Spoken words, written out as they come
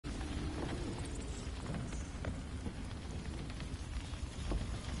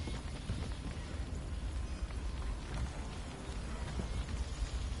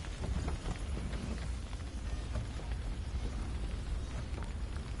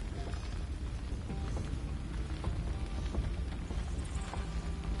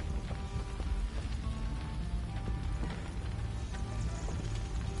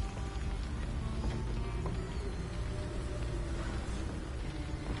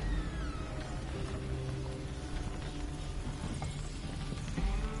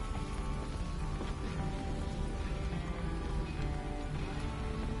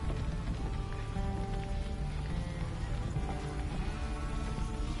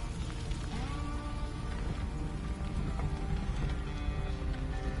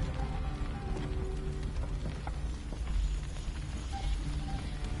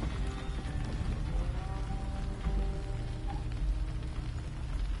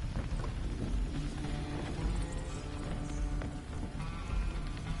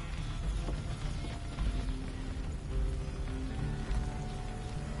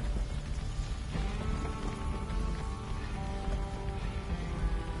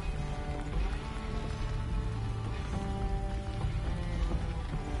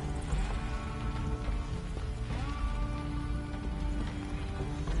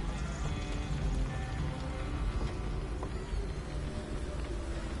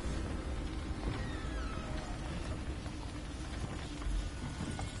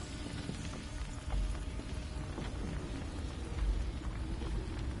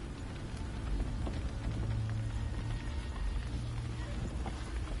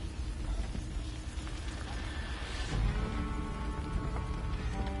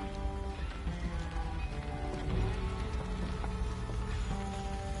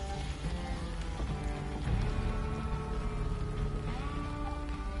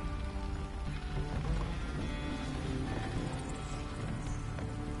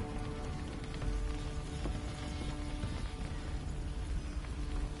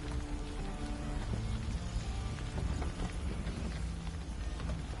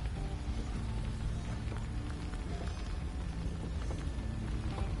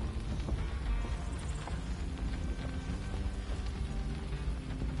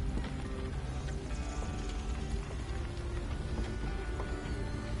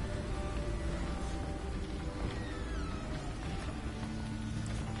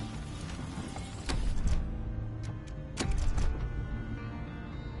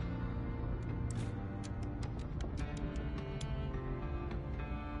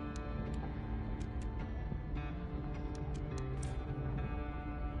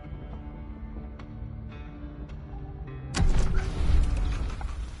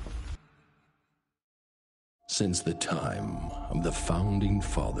Since the time of the Founding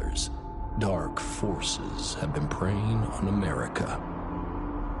Fathers, dark forces have been preying on America.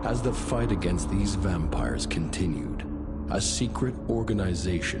 As the fight against these vampires continued, a secret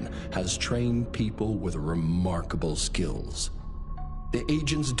organization has trained people with remarkable skills. The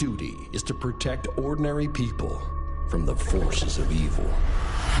agent's duty is to protect ordinary people from the forces of evil.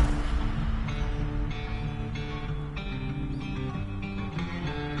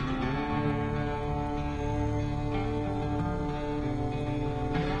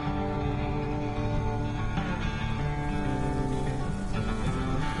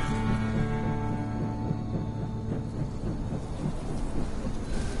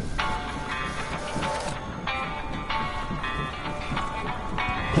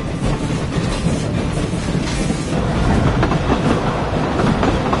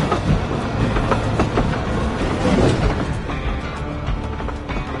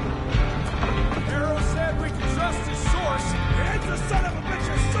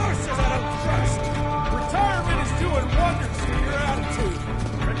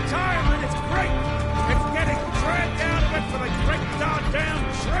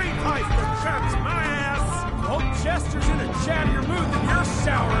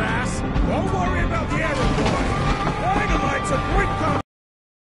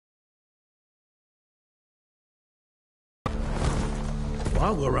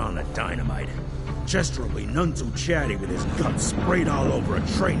 While we're on the dynamite, Chester will be none too chatty with his guts sprayed all over a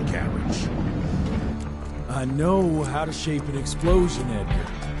train carriage. I know how to shape an explosion, Edgar.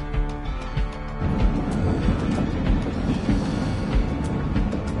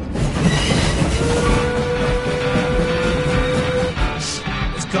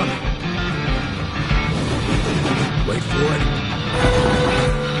 It's coming. Wait for it.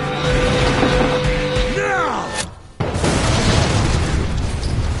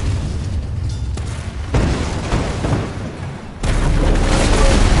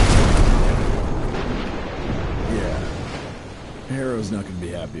 Harrow's not gonna be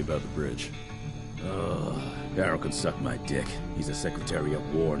happy about the bridge. Harrow can suck my dick. He's the Secretary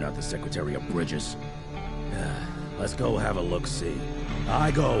of War, not the Secretary of Bridges. Let's go have a look-see.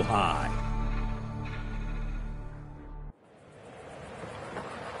 I go high.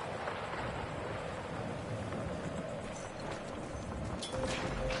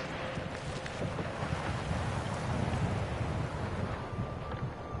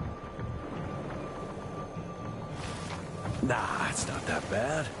 Nah, it's not that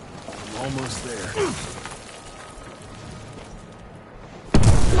bad. I'm almost there.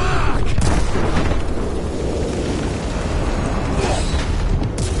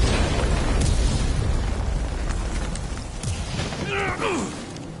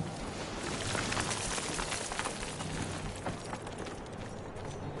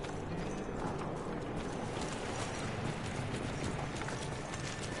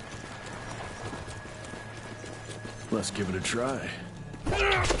 Let's give it a try.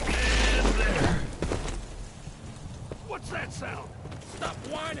 There. What's that sound? Stop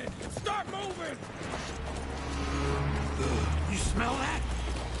whining! Start moving! You smell that?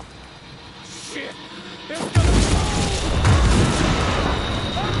 Shit! It's gonna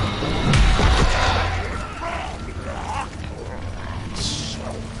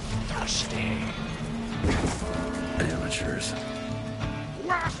So dusty. Amateurs.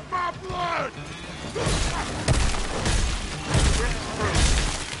 wash my blood!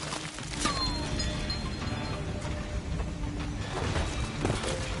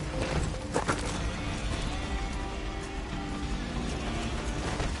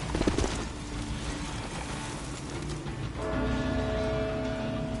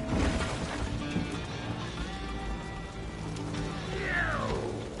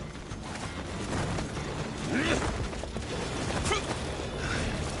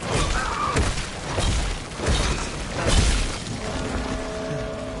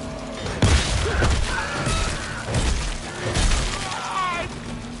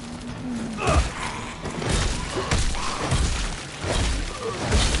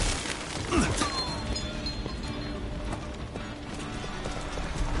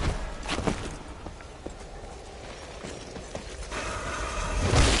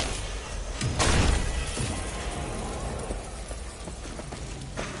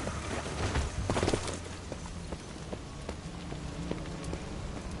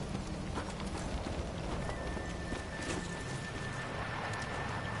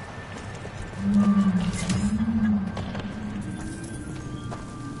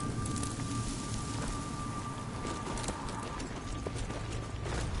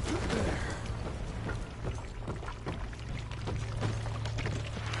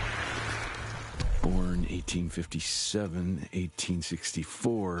 1857,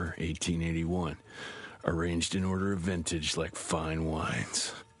 1864, 1881. Arranged in order of vintage like fine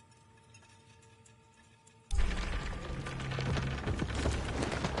wines.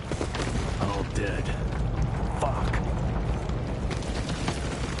 All dead. Fuck.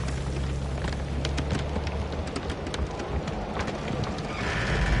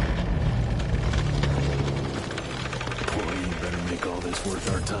 Boy, you better make all this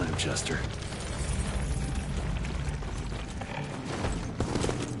worth our time, Chester.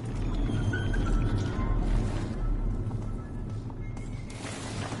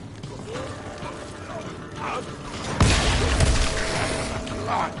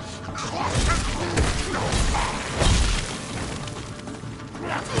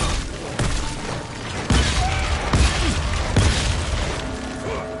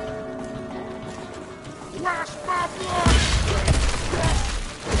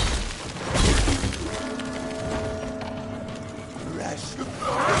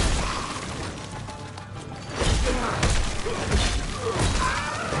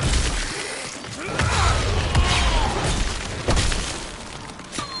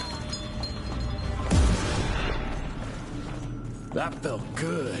 That felt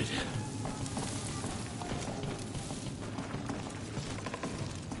good.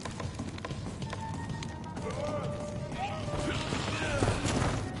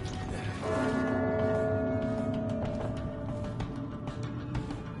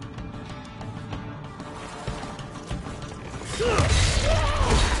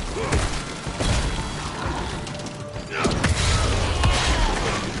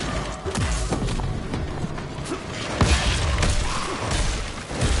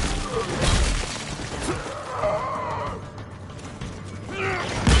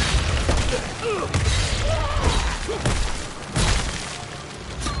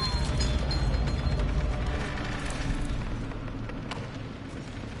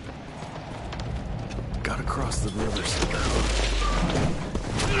 Gotta cross the river somehow.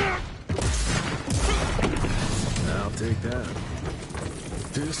 I'll take that.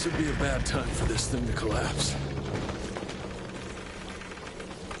 This would be a bad time for this thing to collapse.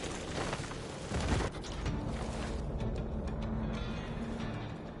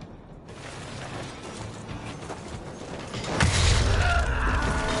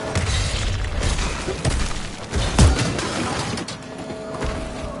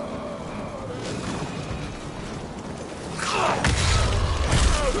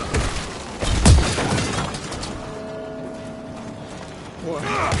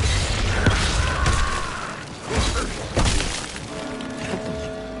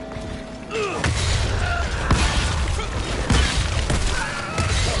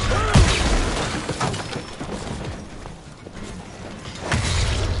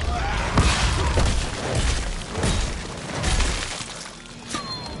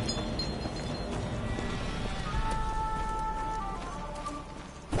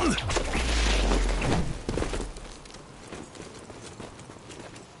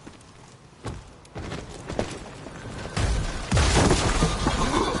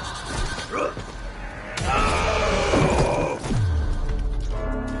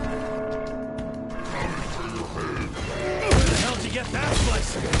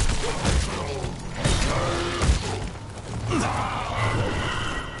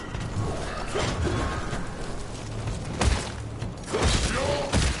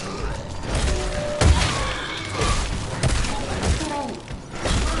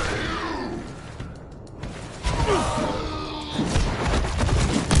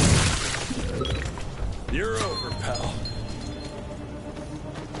 You're over, pal.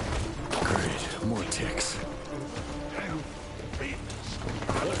 Great, more ticks.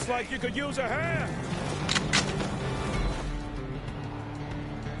 Looks like you could use a hand.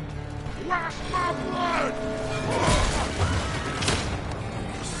 Wash my blood!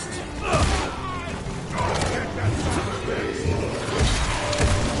 Get that son of a bitch!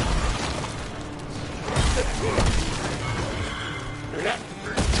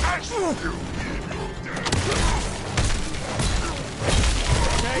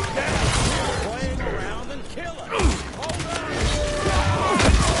 Take that! Playing around and kill it! Hold on!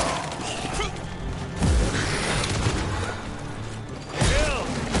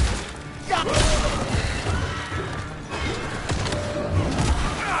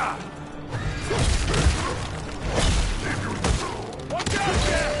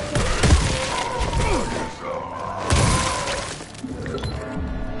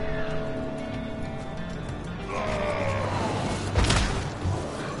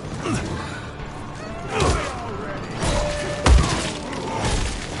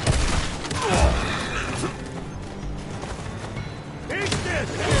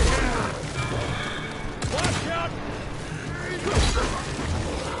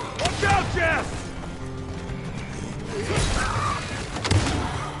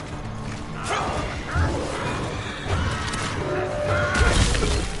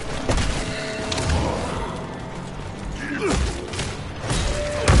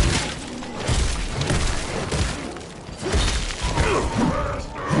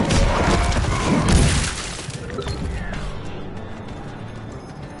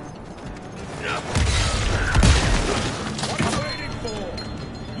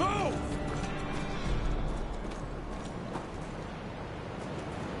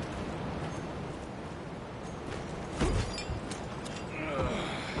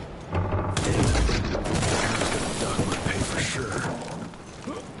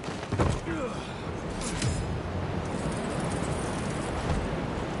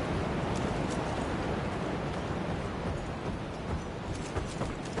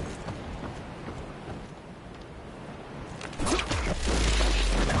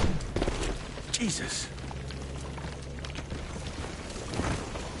 Jesus.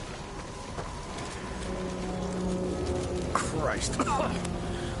 Christ.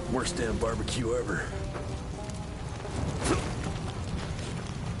 Worst damn barbecue ever.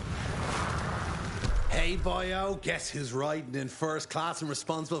 Hey, boyo, guess who's riding in first class and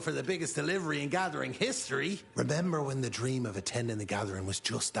responsible for the biggest delivery in gathering history? Remember when the dream of attending the gathering was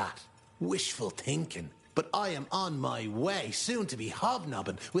just that? Wishful thinking. But I am on my way, soon to be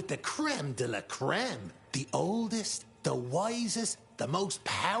hobnobbing with the creme de la creme. The oldest, the wisest, the most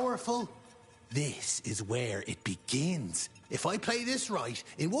powerful. This is where it begins. If I play this right,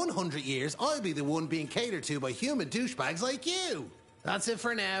 in 100 years, I'll be the one being catered to by human douchebags like you. That's it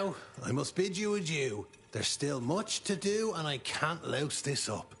for now. I must bid you adieu. There's still much to do, and I can't louse this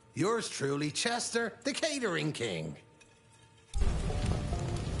up. Yours truly, Chester, the Catering King.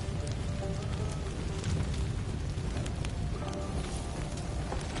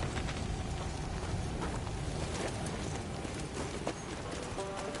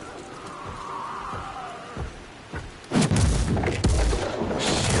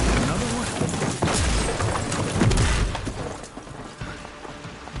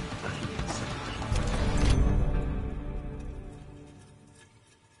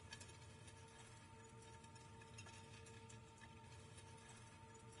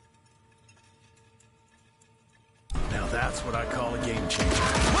 That's what I call a game changer.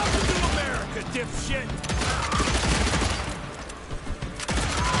 Welcome to America, dipshit!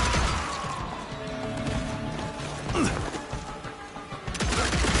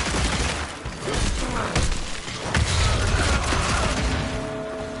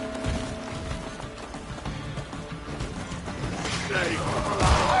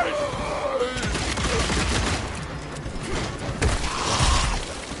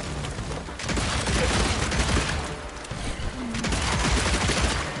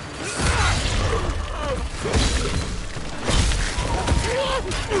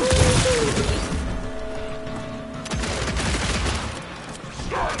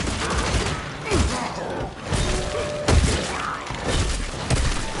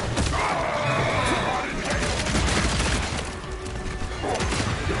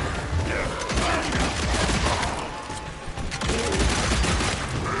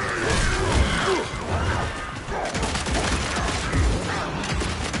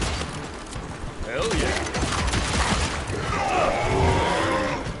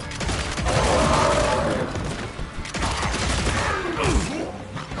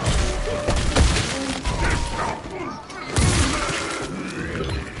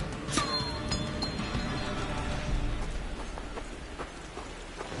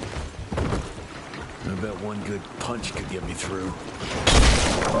 I bet one good punch could get me through.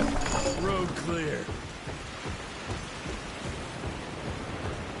 Road clear.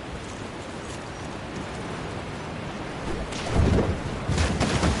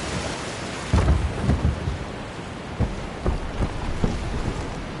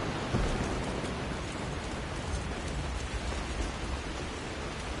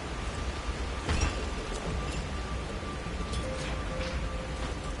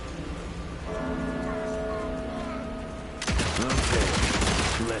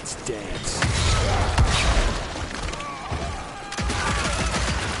 Let's dance.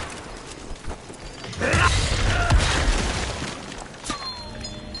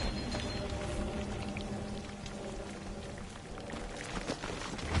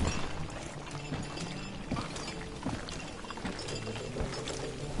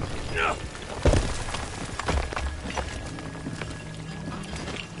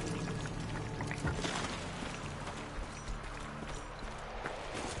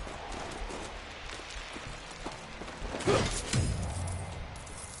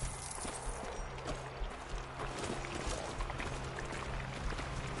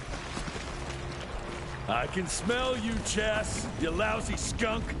 I can smell you, Chess, you lousy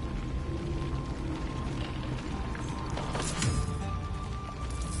skunk.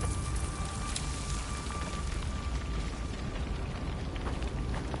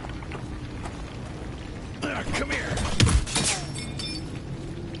 Come here.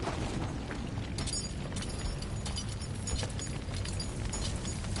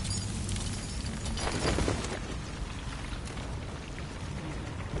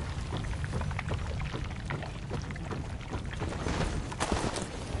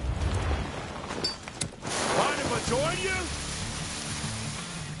 Join you?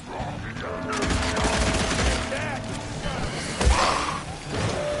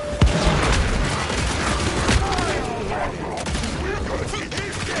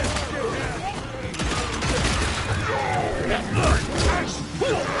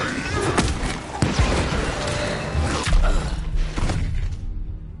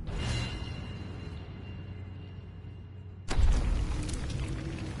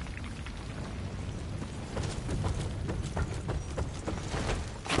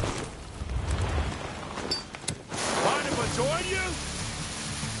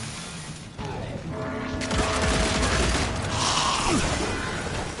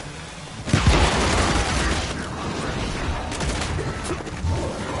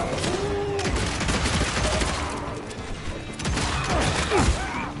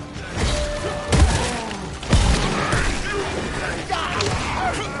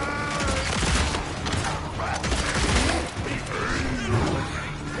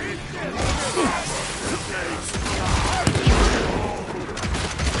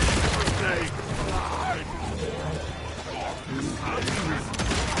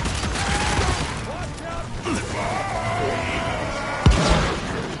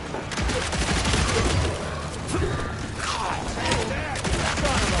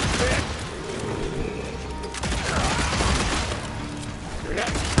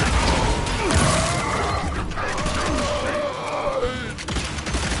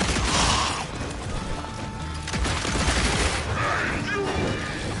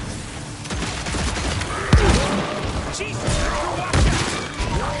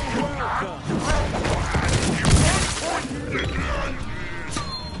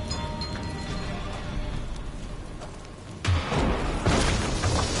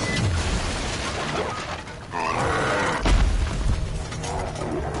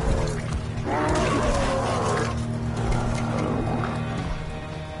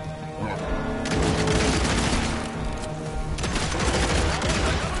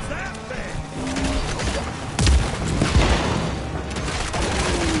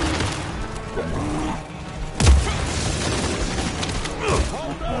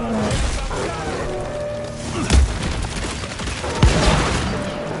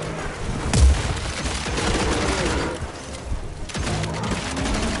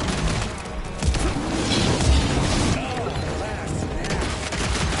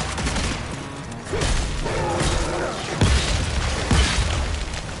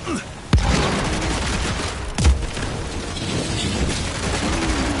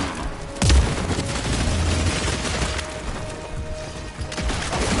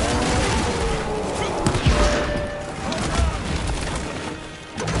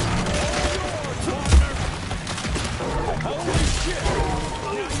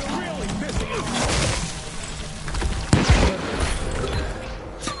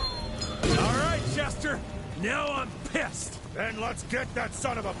 Now I'm pissed! Then let's get that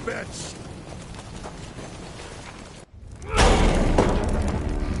son of a bitch!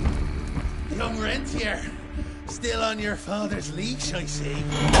 Young Rentier, still on your father's leash, I see.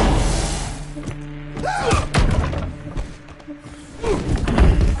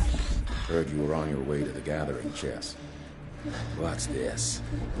 Heard you were on your way to the gathering, Jess. What's this?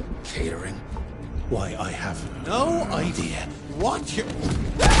 Catering? Why, I have no idea what you're...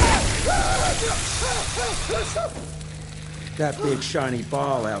 That big shiny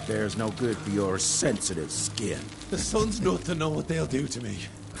ball out there is no good for your sensitive skin. The sun's not to know what they'll do to me.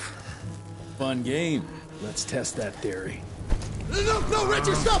 Fun game. Let's test that theory. No,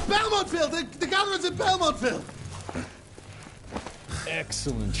 Richard, stop! Belmontville! The gathering's in Belmontville!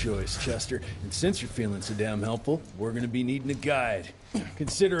 Excellent choice, Chester. And since you're feeling so damn helpful, we're gonna be needing a guide.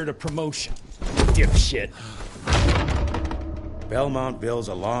 Consider it a promotion. Dipshit. Belmontville's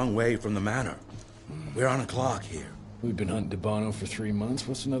a long way from the manor. We're on a clock here. We've been hunting Debano for 3 months.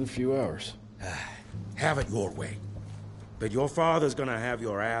 What's another few hours? Have it your way. But your father's gonna have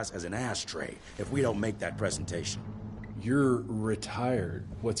your ass as an ashtray if we don't make that presentation. You're retired.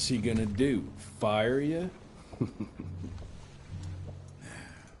 What's he gonna do? Fire you?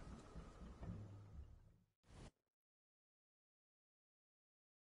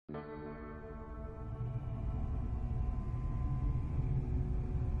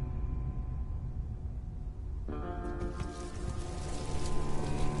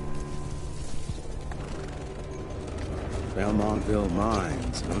 Belmontville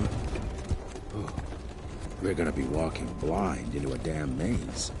Mines, huh? Ooh. We're gonna be walking blind into a damn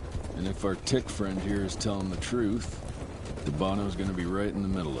maze. And if our tick friend here is telling the truth, Debano's gonna be right in the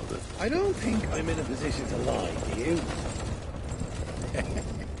middle of it. I don't think I'm in a position to lie, do you?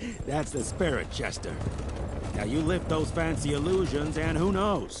 That's the spirit, Chester. Now you lift those fancy illusions and who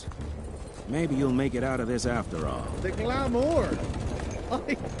knows? Maybe you'll make it out of this after all. The glamour!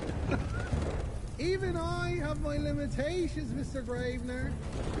 Even I have my limitations, Mr. Gravener.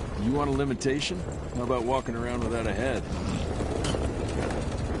 You want a limitation? How about walking around without a head?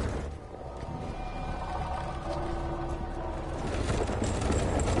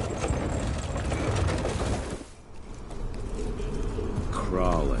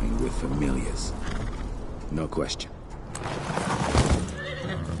 Crawling with familiars. No question.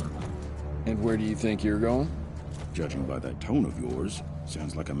 And where do you think you're going? Judging by that tone of yours,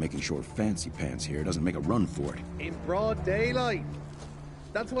 sounds like I'm making sure Fancy Pants here doesn't make a run for it. In broad daylight.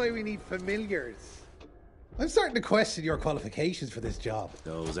 That's why we need familiars. I'm starting to question your qualifications for this job.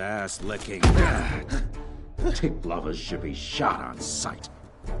 Those ass-licking tick lovers should be shot on sight.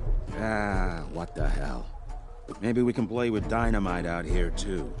 What the hell? Maybe we can play with dynamite out here,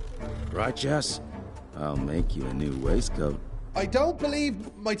 too. Right, Jess? I'll make you a new waistcoat. I don't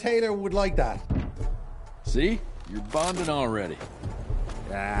believe my tailor would like that. See? You're bonding already.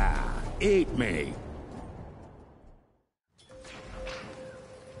 Eat me.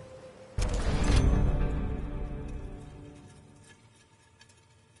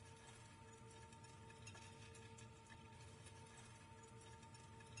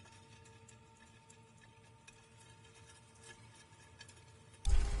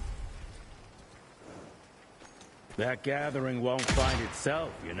 That gathering won't find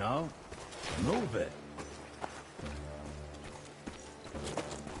itself, you know? Move it.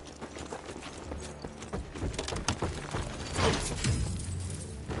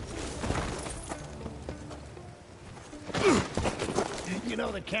 You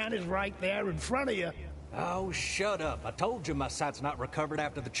know the can is right there in front of you. Oh, shut up. I told you my sight's not recovered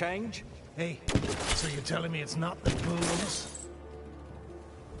after the change. Hey, so you're telling me it's not the booze?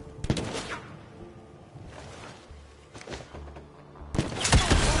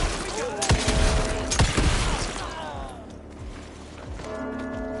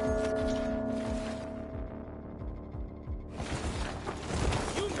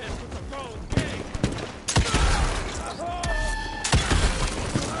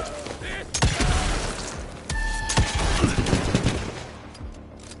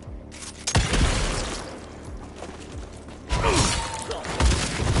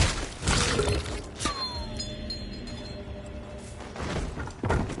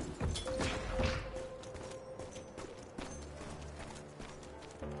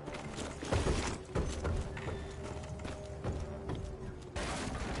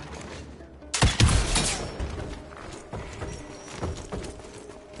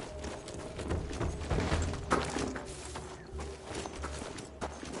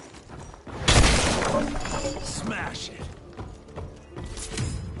 Smash it.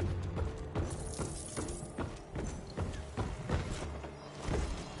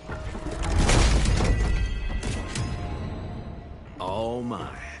 All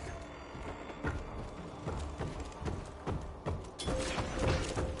mine.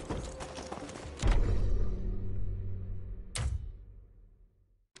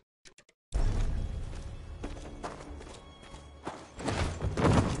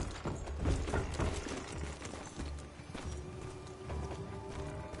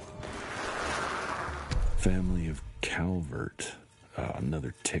 Family of Calvert.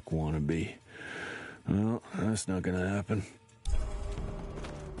 Another tick wannabe. Well, that's not gonna happen.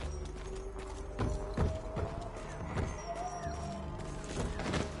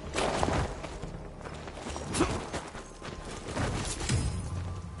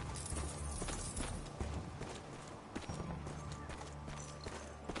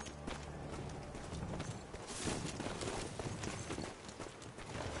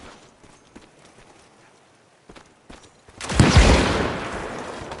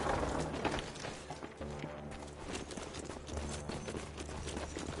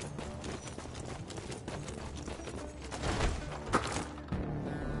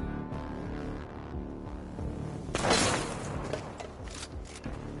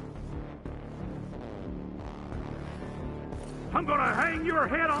 I'm gonna hang your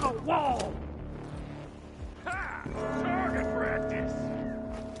head on a wall! Ha! Target practice!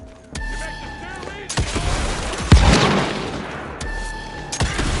 You make the steroids?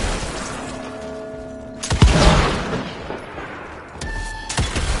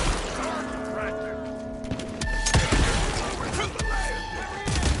 Target practice! Over to the left!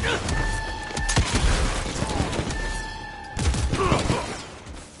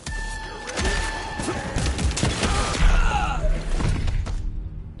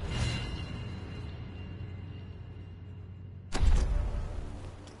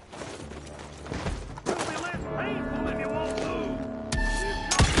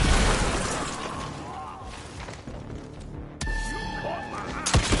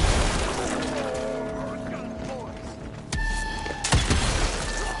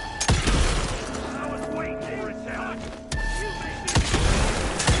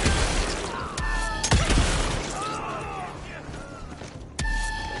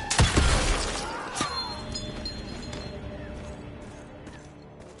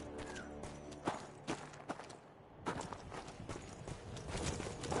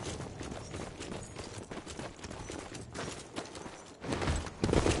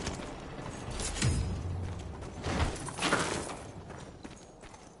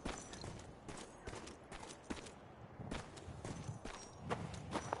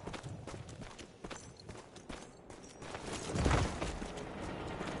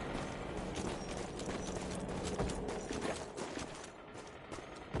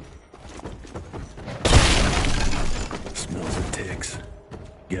 Smells of ticks.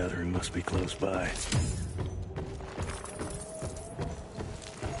 Gathering must be close by.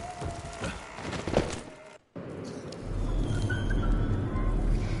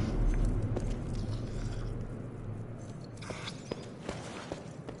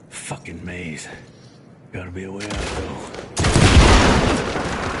 Fucking maze. Gotta be a way out, though.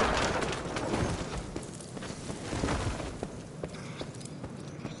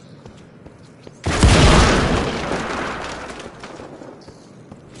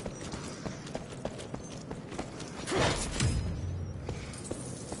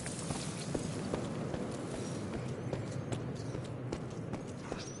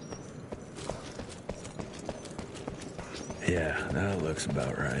 Yeah, that looks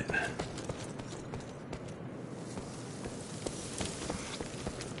about right.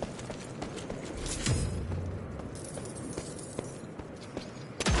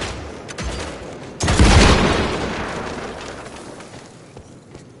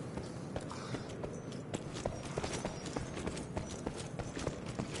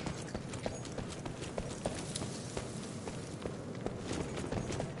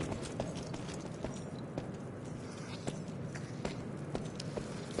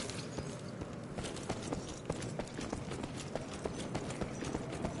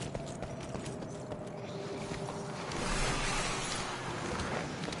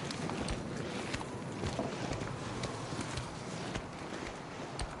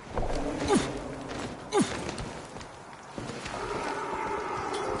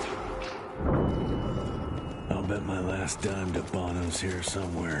 I'll bet my last dime to Bono's here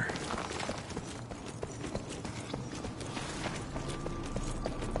somewhere.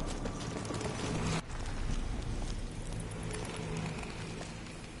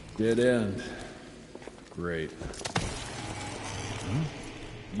 Dead end. Great. Huh?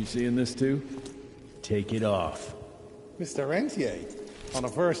 You seeing this too? Take it off. Mr. Rentier, on a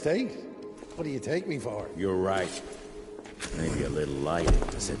first date? What do you take me for? You're right. Maybe a little light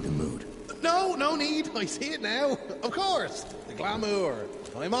to set the mood. No, no need. I see it now. Of course. The glamour.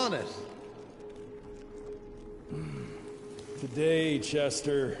 I'm on it. Today,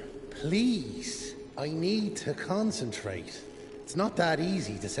 Chester. Please. I need to concentrate. It's not that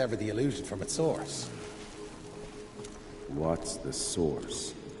easy to sever the illusion from its source. What's the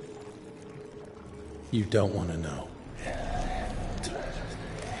source? You don't want to know.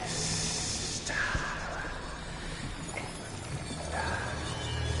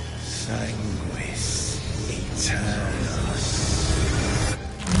 Sanguis Eternus.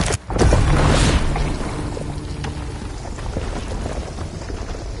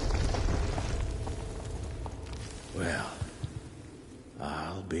 Well,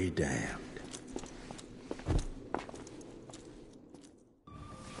 I'll be damned.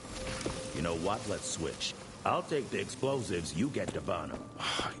 You know what? Let's switch. I'll take the explosives, you get Devano.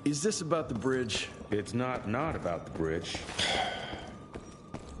 Is this about the bridge? It's not about the bridge.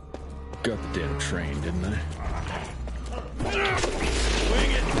 Got the damn train, didn't I?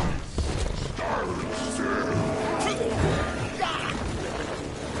 Swing it!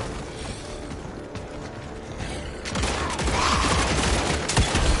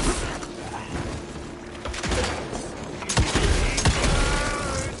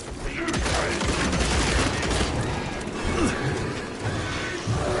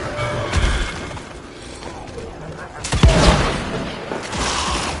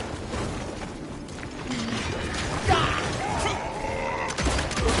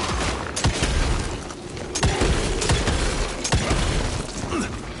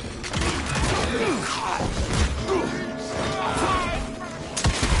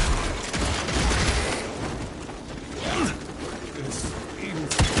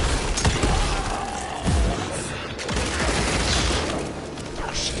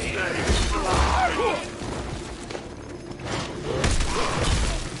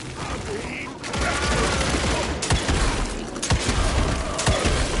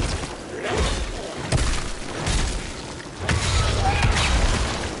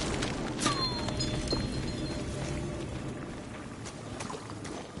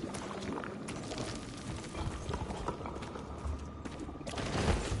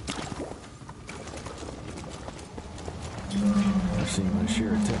 I've seen my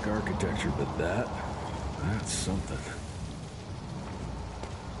share of tech architecture, but that's something.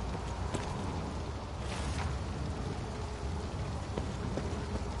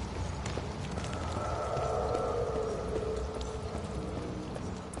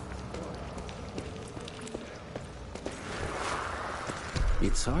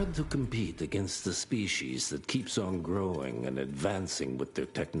 It's hard to compete against the species that keeps on growing and advancing with their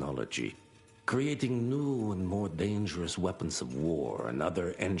technology, creating new and more dangerous weapons of war and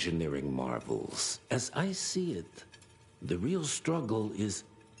other engineering marvels. As I see it, the real struggle is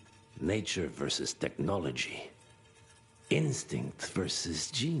nature versus technology, instinct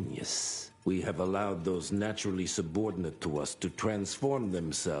versus genius. We have allowed those naturally subordinate to us to transform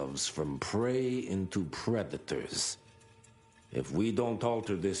themselves from prey into predators. If we don't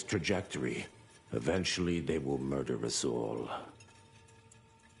alter this trajectory, eventually they will murder us all.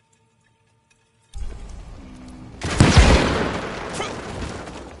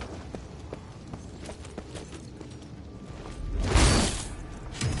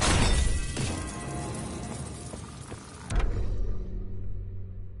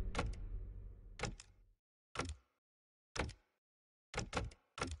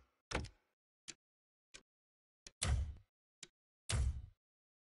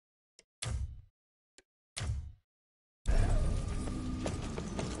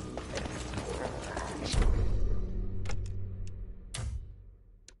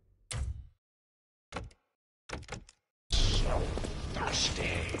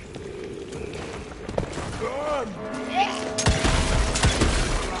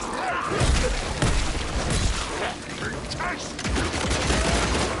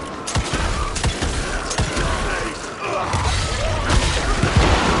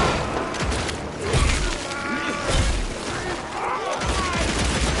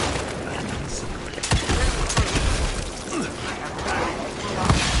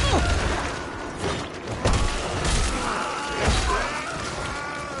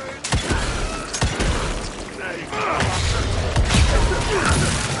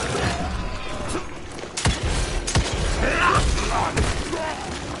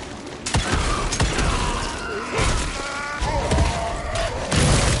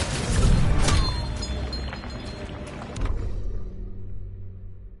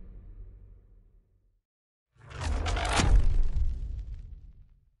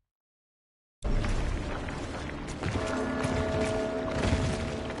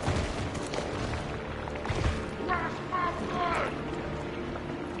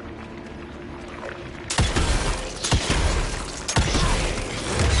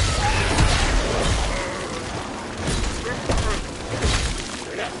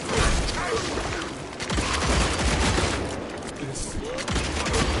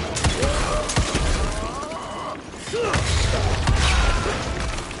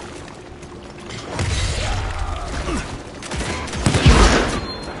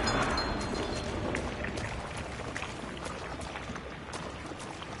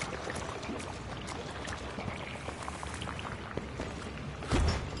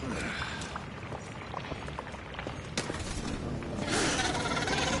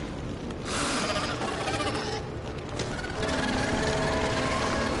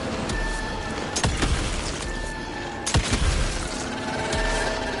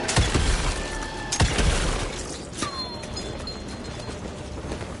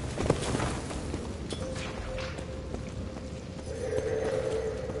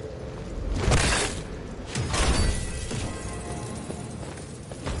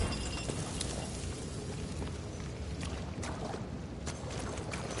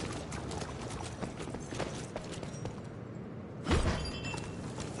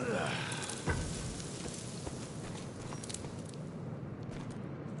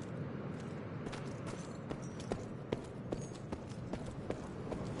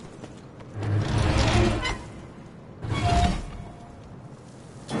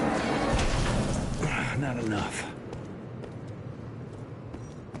 not enough.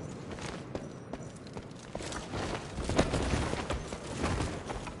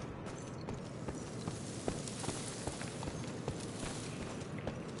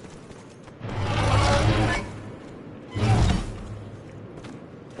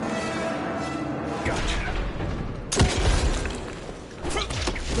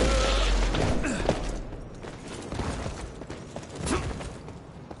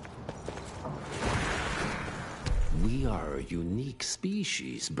 We are a unique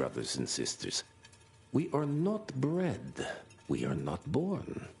species, brothers and sisters. We are not bred. We are not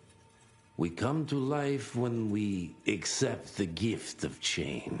born. We come to life when we accept the gift of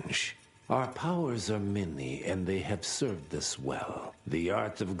change. Our powers are many, and they have served us well. The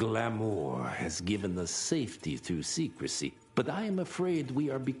art of glamour has given us safety through secrecy, but I am afraid we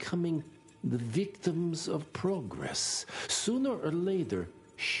are becoming the victims of progress. Sooner or later,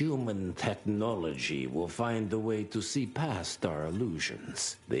 human technology will find a way to see past our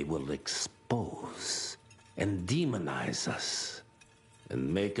illusions. They will expose and demonize us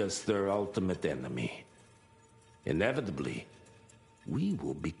and make us their ultimate enemy. Inevitably, we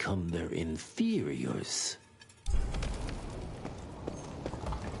will become their inferiors.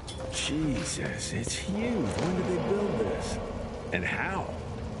 Jesus, it's huge. When did they build this? And how?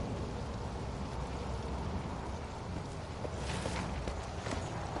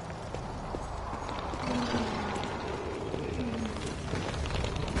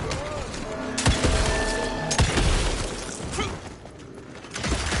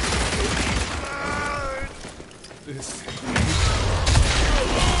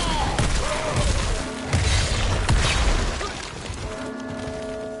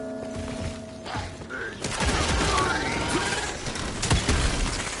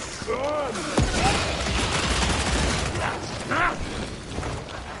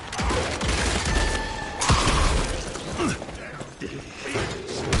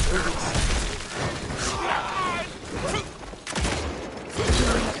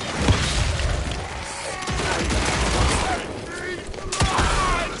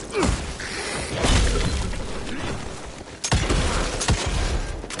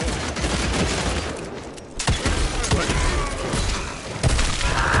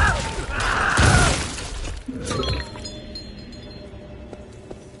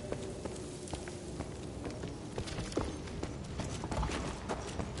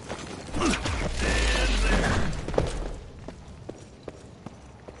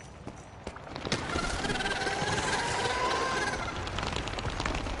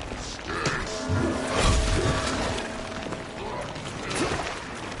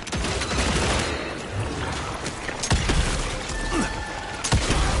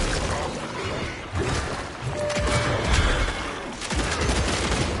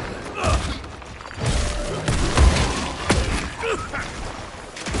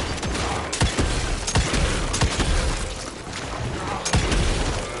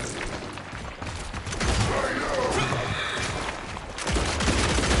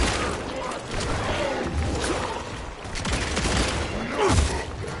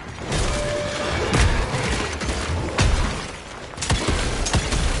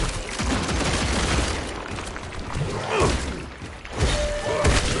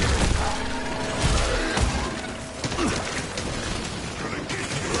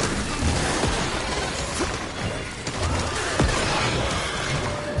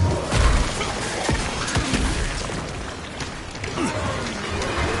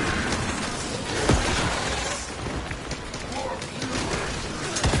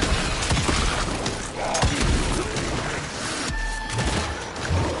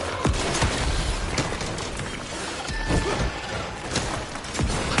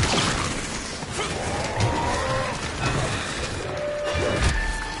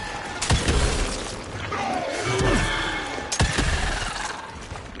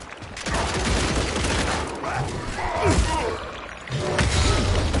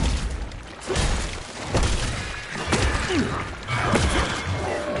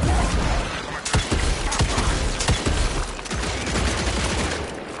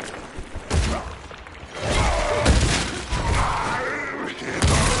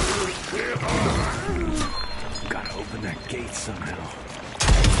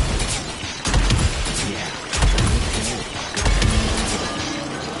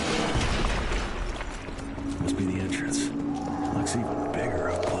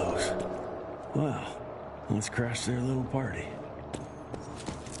 Crash their little party.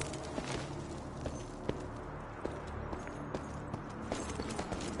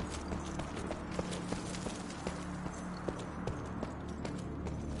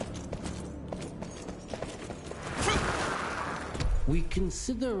 We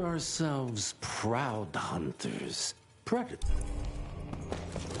consider ourselves proud hunters. Predators.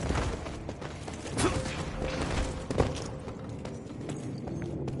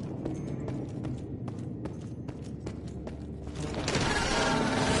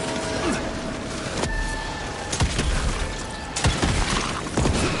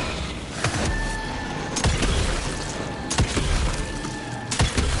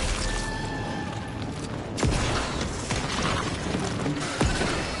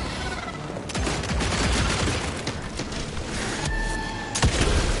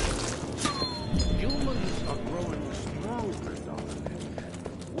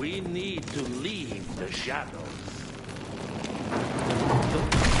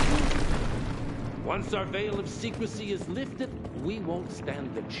 Once our veil of secrecy is lifted, we won't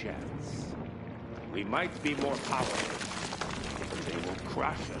stand a chance. We might be more powerful, but they will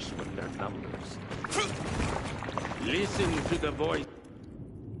crush us with their numbers. Listen to the voice.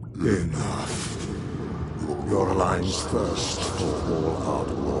 Enough. Your alliance thirst for all-out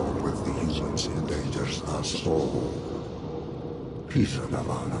war with the humans endangers us all. Peter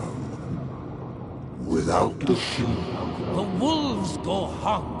Navarro. Without the sheep. The wolves go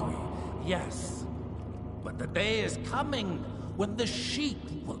hungry, yes. But the day is coming when the sheep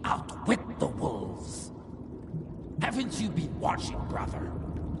will outwit the wolves. Haven't you been watching, brother?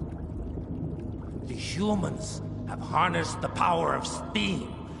 The humans have harnessed the power of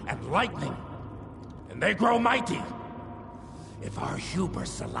steam and lightning, and they grow mighty. If our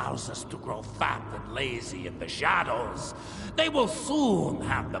hubris allows us to grow fat and lazy in the shadows, they will soon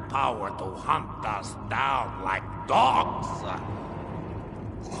have the power to hunt us down like dogs.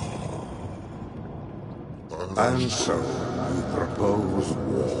 And so, you propose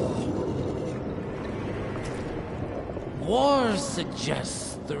war. War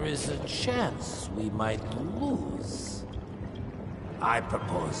suggests there is a chance we might lose. I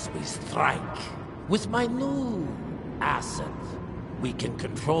propose we strike. With my new asset, we can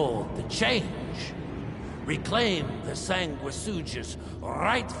control the change. Reclaim the Sanguisuja's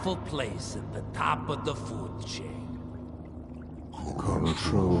rightful place at the top of the food chain.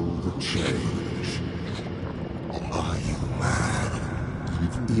 Control the change. Are you mad?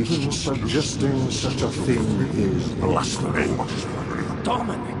 Even suggesting such a thing is blasphemy.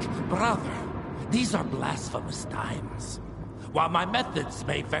 Dominic, brother, these are blasphemous times. While my methods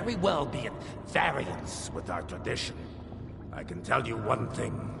may very well be at variance with our tradition, I can tell you one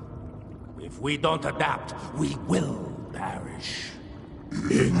thing. If we don't adapt, we will perish.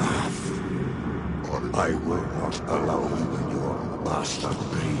 Enough. I will not allow you and your bastard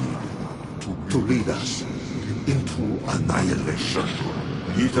breed to lead us into annihilation.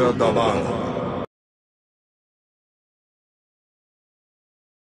 Peter Navarro.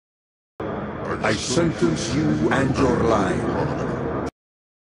 I sentence you and your line.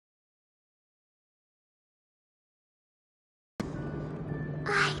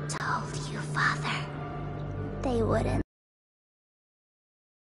 I told you, Father. They wouldn't.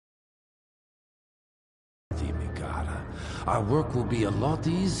 Mikata, our work will be a lot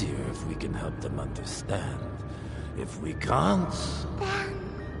easier if we can help them understand. If we can't... Then...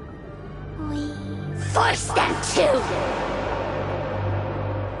 we... force them to!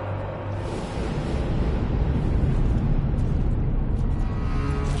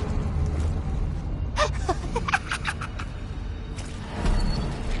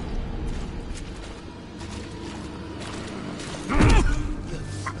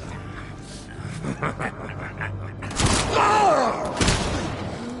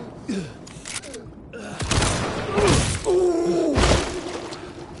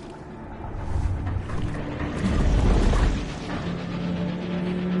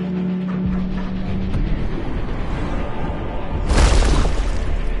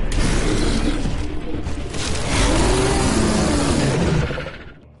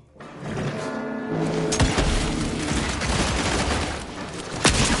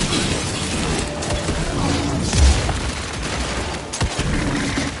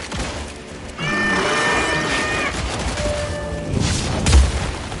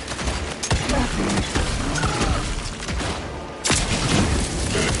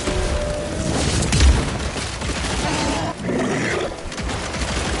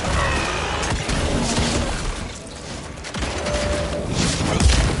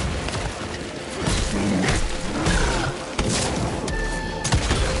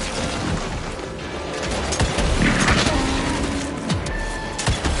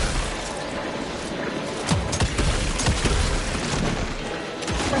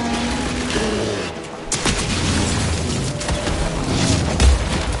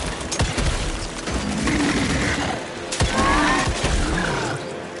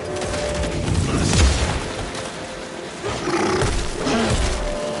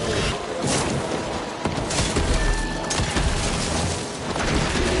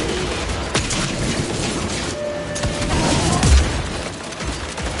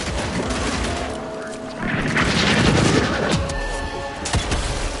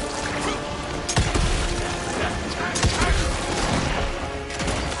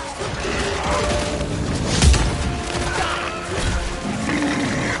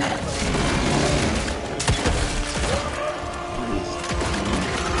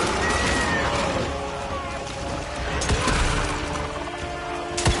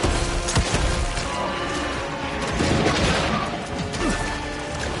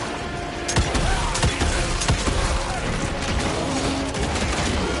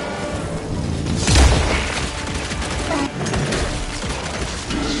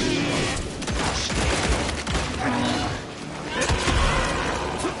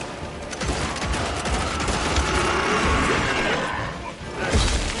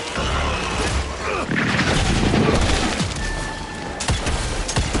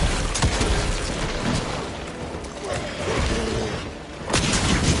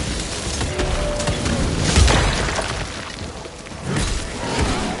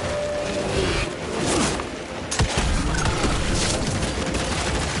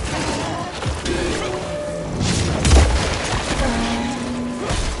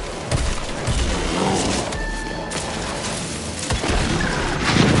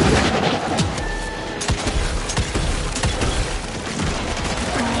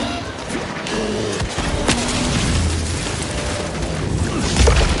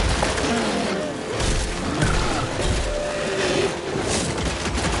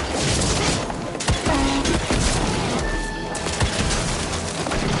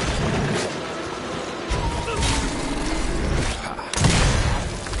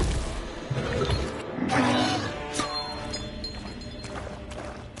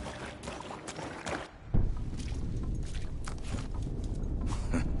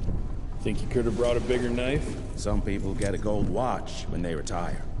 Think you could have brought a bigger knife? Some people get a gold watch when they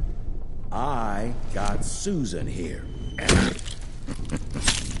retire. I got Susan here.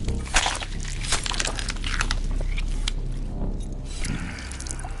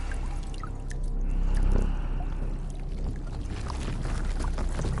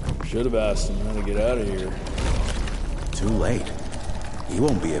 Should have asked him how to get out of here. Too late. He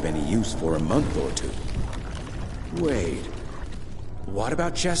won't be of any use for a month or two. Wait. What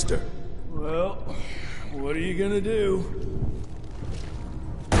about Chester? Well, what are you gonna do?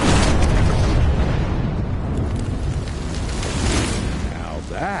 Now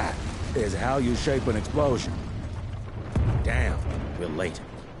that is how you shape an explosion. Damn, we're late.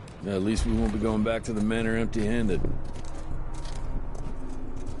 At least we won't be going back to the manor empty-handed.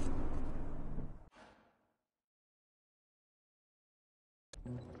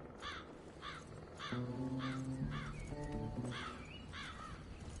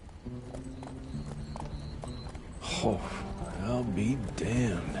 Oh, I'll be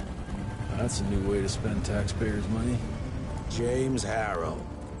damned. That's a new way to spend taxpayers' money. James Harrow.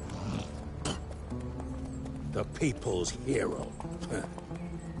 The people's hero.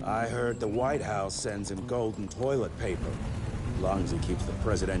 I heard the White House sends him golden toilet paper, as long as he keeps the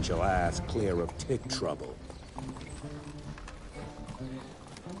presidential ass clear of tick trouble.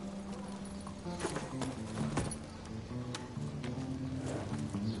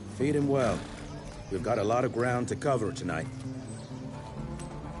 Feed him well. We've got a lot of ground to cover tonight.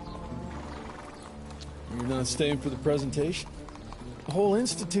 You're not staying for the presentation? The whole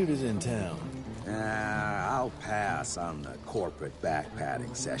institute is in town. I'll pass on the corporate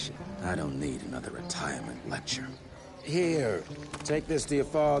backpatting session. I don't need another retirement lecture. Here, take this to your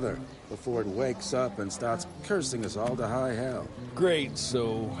father before it wakes up and starts cursing us all to high hell. Great,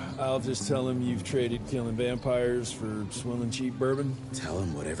 so I'll just tell him you've traded killing vampires for swilling cheap bourbon? Tell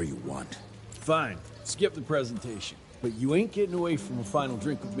him whatever you want. Fine, skip the presentation. But you ain't getting away from a final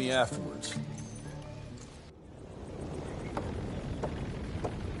drink with me afterwards.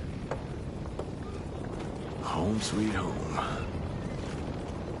 Home sweet home.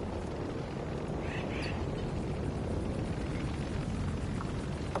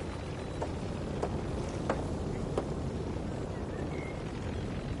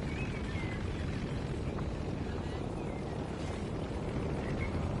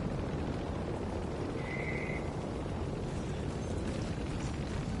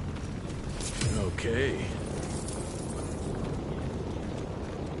 Okay.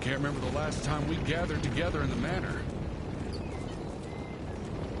 Can't remember the last time we gathered together in the manor.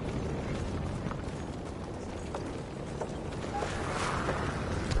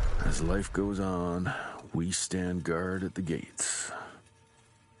 As life goes on, we stand guard at the gates.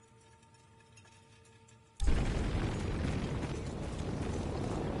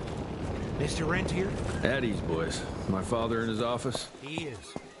 Mr. Rent here? At ease, boys. My father in his office? He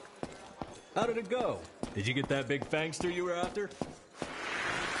is. How did it go? Did you get that big fangster you were after?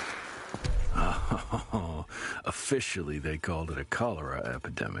 Oh, officially they called it a cholera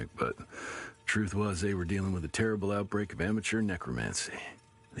epidemic, but truth was they were dealing with a terrible outbreak of amateur necromancy.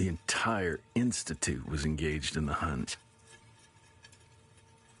 The entire institute was engaged in the hunt.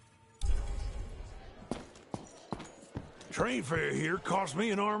 Train fare here cost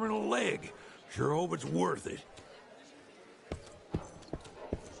me an arm and a leg. Sure hope it's worth it.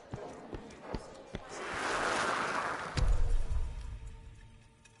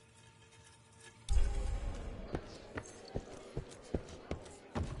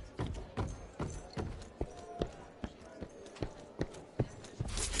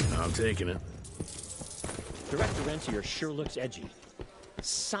 I'm taking it. Director Rentier sure looks edgy.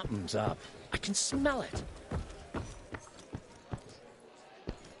 Something's up. I can smell it.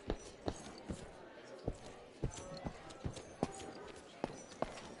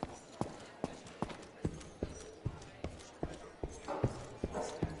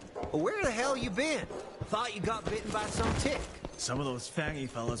 Where the hell you been? Thought you got bitten by some tick. Some of those fangy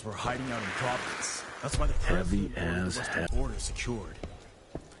fellas were hiding out in Providence. That's why the Heavy as hell. border secured.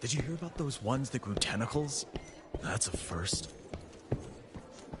 Did you hear about those ones that grew tentacles? That's a first.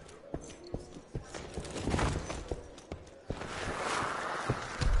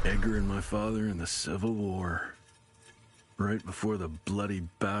 Edgar and my father in the Civil War. Right before the bloody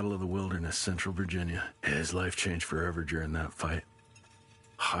Battle of the Wilderness, Central Virginia. His life changed forever during that fight.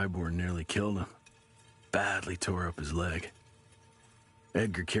 Highborn nearly killed him. Badly tore up his leg.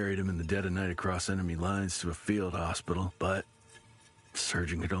 Edgar carried him in the dead of night across enemy lines to a field hospital, but the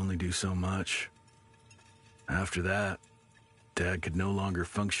surgeon could only do so much. After that, Dad could no longer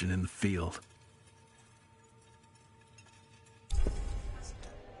function in the field.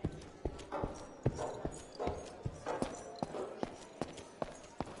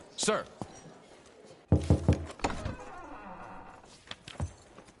 Sir.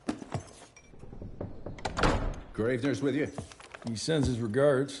 Gravener's with you? He sends his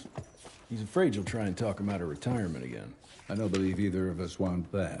regards. He's afraid you'll try and talk him out of retirement again. I don't believe either of us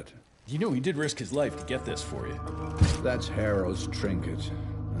want that. You know he did risk his life to get this for you. That's Harrow's trinket.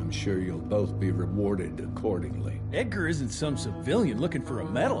 I'm sure you'll both be rewarded accordingly. Edgar isn't some civilian looking for a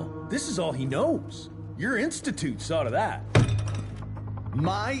medal. This is all he knows. Your institute saw to that.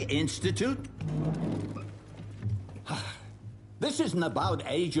 My institute? This isn't about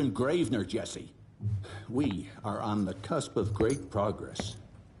Agent Gravener, Jesse. We are on the cusp of great progress,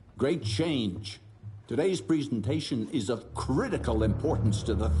 great change. Today's presentation is of critical importance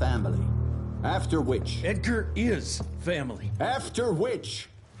to the family. After which... Edgar is family. After which,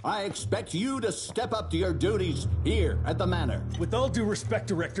 I expect you to step up to your duties here at the Manor. With all due respect,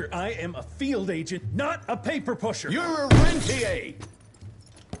 Director, I am a field agent, not a paper pusher. You're a rentier!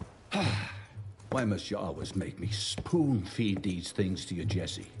 Why must you always make me spoon-feed these things to you,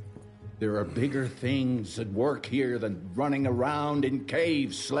 Jesse? There are bigger things at work here than running around in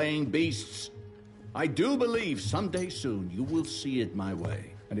caves slaying beasts. I do believe someday soon you will see it my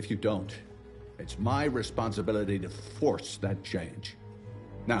way. And if you don't, it's my responsibility to force that change.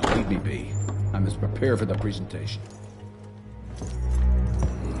 Now, leave me be. I must prepare for the presentation.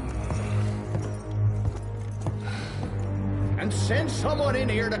 And send someone in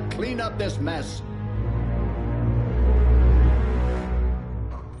here to clean up this mess.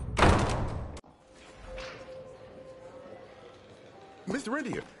 Mr.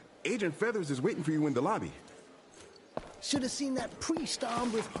 Rentier, Agent Feathers is waiting for you in the lobby. Should have seen that priest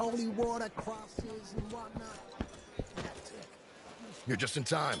armed with holy water, crosses, and whatnot. You're just in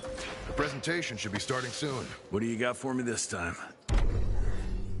time. The presentation should be starting soon. What do you got for me this time?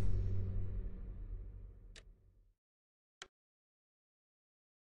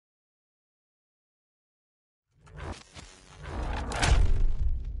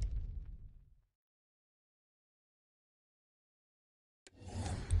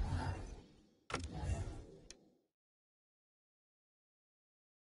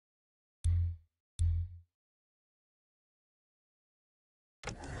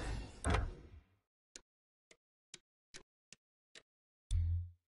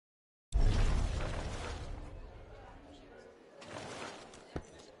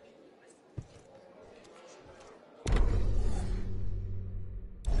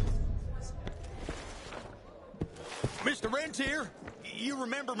 Mr. Rentier, you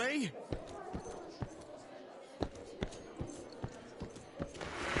remember me?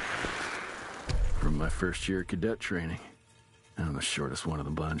 From my first year of cadet training. I'm the shortest one of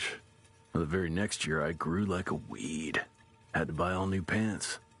the bunch. The very next year, I grew like a weed. Had to buy all new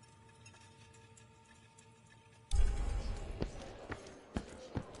pants.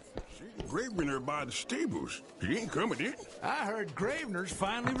 Gravener by the stables. He ain't coming in. I heard Gravener's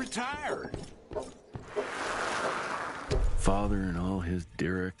finally retired. Father in all his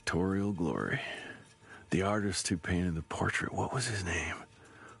directorial glory. The artist who painted the portrait, what was his name?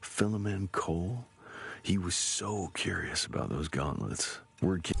 Philemon Cole? He was so curious about those gauntlets.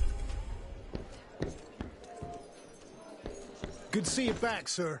 Good to see you back,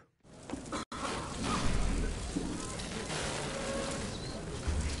 sir.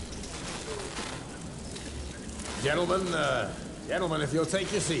 Gentlemen, if you'll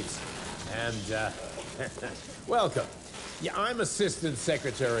take your seats. And, welcome. Yeah, I'm Assistant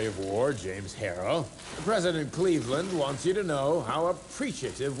Secretary of War, James Harrow. President Cleveland wants you to know how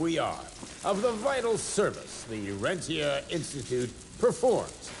appreciative we are of the vital service the Rentier Institute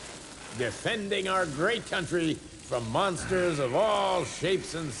performs, defending our great country from monsters of all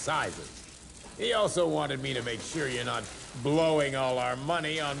shapes and sizes. He also wanted me to make sure you're not blowing all our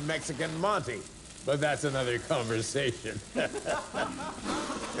money on Mexican Monty, but that's another conversation.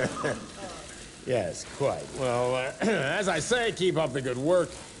 Yes, quite. Well, as I say, keep up the good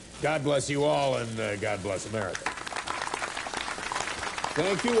work. God bless you all, and God bless America.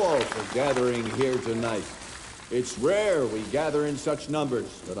 Thank you all for gathering here tonight. It's rare we gather in such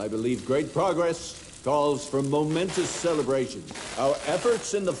numbers, but I believe great progress calls for momentous celebration. Our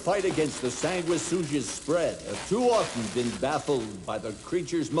efforts in the fight against the sanguisuga's spread have too often been baffled by the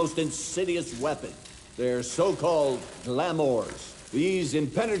creature's most insidious weapon, their so-called glamours. These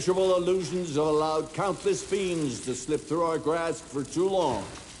impenetrable illusions have allowed countless fiends to slip through our grasp for too long.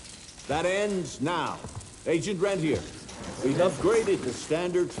 That ends now. Agent Rentier, we've upgraded the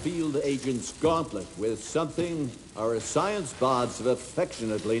standard field agent's gauntlet with something our science bots have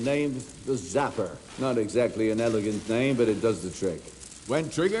affectionately named the Zapper. Not exactly an elegant name, but it does the trick. When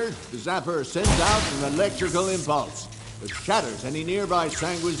triggered, the Zapper sends out an electrical impulse. that shatters any nearby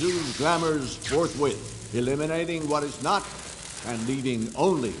Sanguizu's glamours forthwith, eliminating what is not and leaving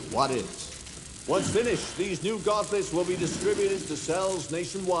only what is. Once finished, these new gauntlets will be distributed to cells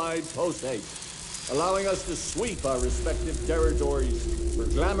nationwide post-haste, allowing us to sweep our respective territories for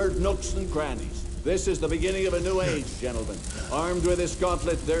glamored nooks and crannies. This is the beginning of a new age, gentlemen. Armed with this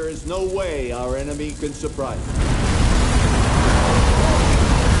gauntlet, there is no way our enemy can surprise us.